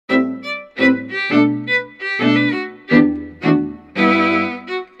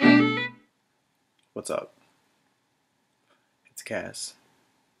What's up? It's Cass.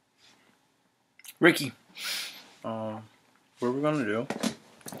 Ricky. What are we gonna do?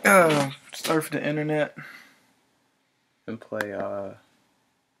 Surf the internet. And play,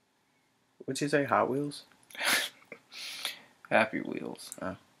 what'd you say, Hot Wheels? Happy Wheels.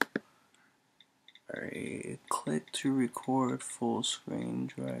 Alright, click to record full screen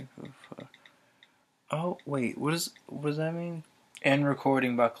drive of, oh, wait, what does that mean? End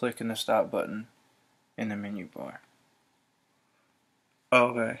recording by clicking the stop button in the menu bar. Oh,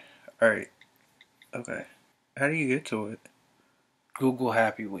 okay. Alright. Okay. How do you get to it? Google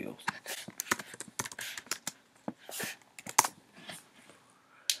Happy Wheels.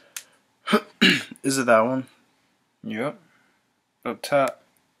 Is it that one? Yep. Up top.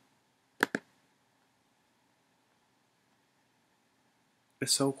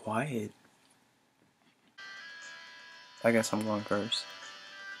 It's so quiet. I guess I'm going first.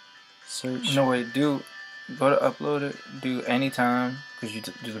 Search. No, wait, go to upload it. Do anytime, because you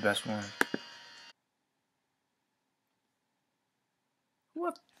do the best one.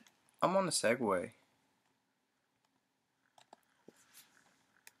 What? I'm on the Segway.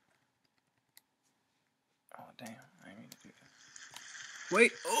 Oh, damn. I didn't mean to do that.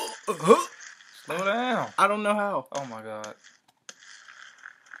 Wait. Slow down. I don't know how. Oh, my God.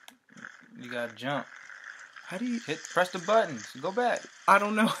 You gotta jump. How do you... Press the buttons. Go back. I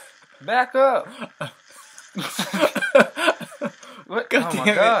don't know. Back up. What? God Oh my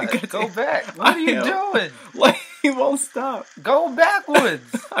damn God. it. Go back. What are you doing? Like, he won't stop. Go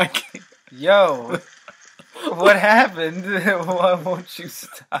backwards. I can't. Yo. What happened? Why won't you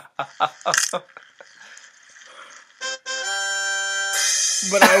stop?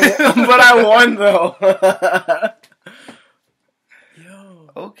 But I won though.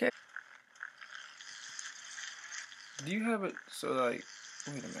 Yo. Okay. Do you have it so like,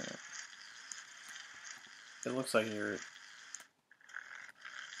 wait a minute. It looks like you're...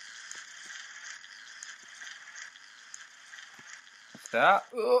 Stop.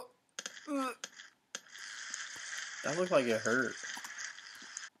 That looked like it hurt.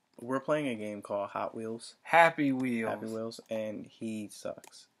 We're playing a game called Hot Wheels. Happy Wheels. Happy Wheels, and he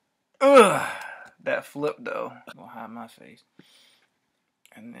sucks. Ugh. That flip though. I'm gonna hide my face.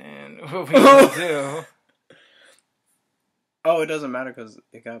 And then what we gonna do? Oh, it doesn't matter because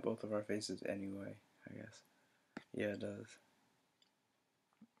it got both of our faces anyway, I guess. Yeah, it does.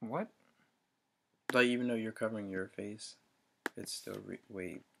 What? Like, even though you're covering your face, it's still...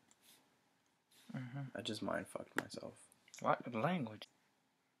 Wait. I just mind fucked myself. What language?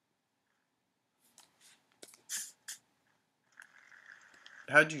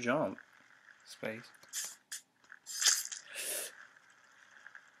 How'd you jump? Space.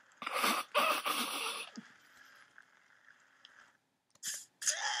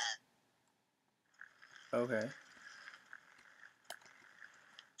 Okay.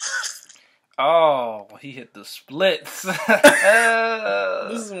 Oh, he hit the splits. This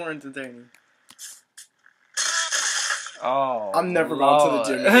is more entertaining. Oh, I'm never Lord. going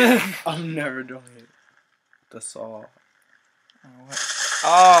to the gym again. I'm never doing it. The saw.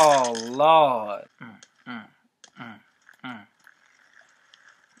 Oh, Lord.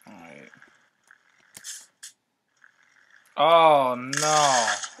 Alright. Oh, no.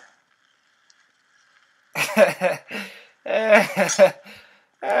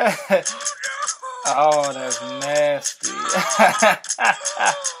 Oh, that's nasty.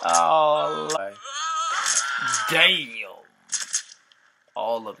 Oh, Lord. Damn.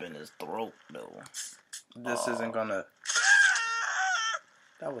 All up in his throat, though. This isn't gonna...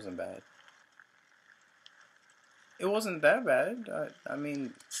 That wasn't bad. It wasn't that bad. I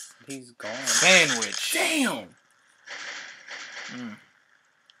mean, he's gone. Sandwich. Damn!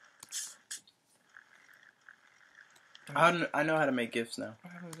 I know how to make gifts now.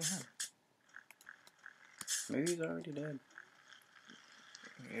 What happened to him? Maybe he's already dead.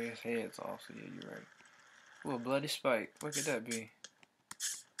 Yeah, his head's off, so yeah, you're right. Ooh, a bloody spike. What could that be?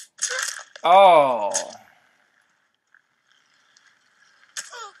 Oh!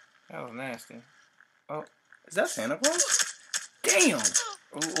 That was nasty. Oh. Is that Santa Claus? Damn!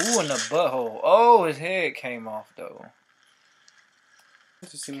 Ooh, in the butthole. Oh, his head came off, though.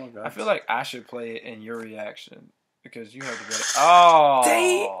 Let's just see more guys. I feel like I should play it in your reaction, because you have to get it.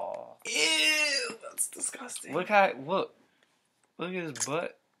 Oh! Ew! That's disgusting. Look at his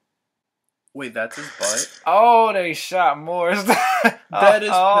butt. Wait, that's his butt? Oh, they shot more. That is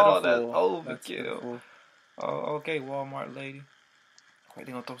pitiful. That's overkill. That's pitiful. Oh, okay, Walmart lady. Wait,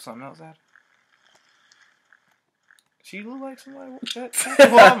 they gonna throw something else at her? She look like somebody at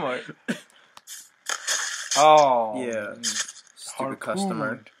Walmart. Oh. Yeah. Stupid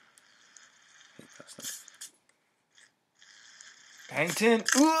customer. Hang 10.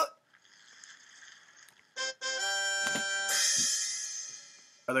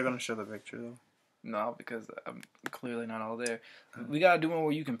 Are they gonna show the picture though? No, because I'm clearly not all there. We gotta do one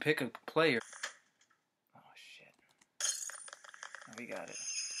where you can pick a player. Oh shit! We got it.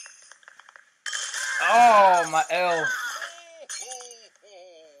 Oh my L.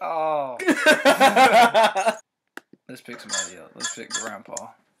 Oh. Let's pick somebody else. Let's pick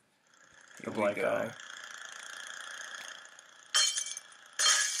Grandpa. The black guy.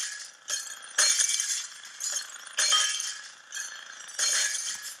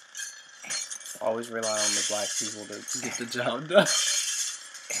 Always rely on the black people to get the job done.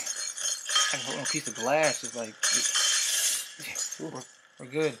 I hold a piece of glass, just like we're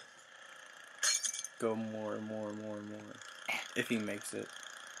good. Go more and more and more and more. If he makes it.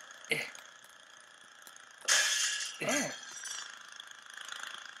 Oh.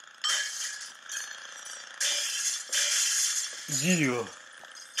 Yeah.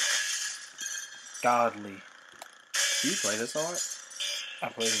 Godly. Do you play this a lot? I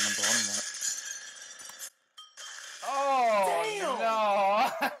played it in Baltimore. Oh, damn. No.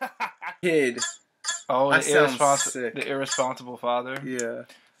 Kid. Oh, the the irresponsible father. Yeah.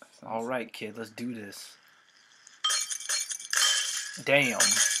 All right, kid, let's do this. Damn.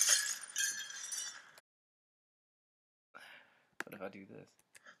 What if I do this?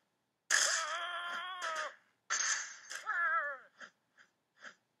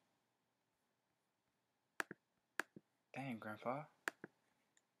 Dang, Grandpa.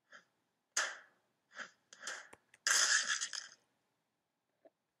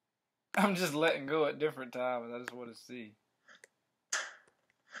 I'm just letting go at different times. I just want to see.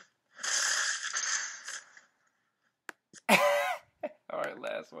 Alright,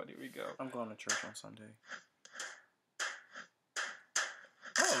 last one. Here we go. I'm going to church on Sunday.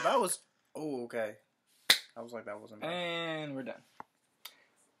 Oh, that was... Oh, okay. I was like, that wasn't bad. And we're done.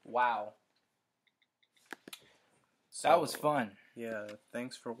 Wow. So, that was fun. Yeah,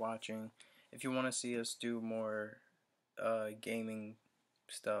 thanks for watching. If you want to see us do more gaming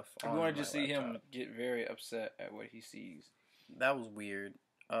stuff I want to just see him get very upset at what he sees. That was weird.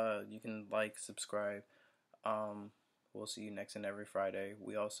 You can like, subscribe. We'll see you next and every Friday.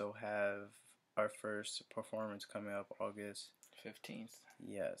 We also have our first performance coming up August 15th.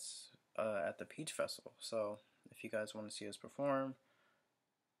 Yes, at the Peach Festival. So if you guys want to see us perform,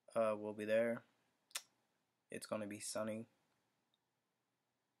 we'll be there. It's gonna be sunny.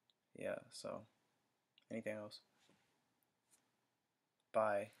 Yeah. So anything else?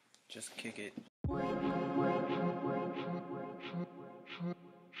 Bye. Just kick it.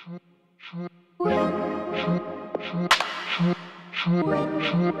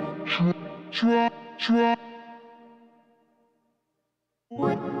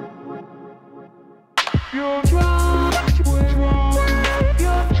 Yeah.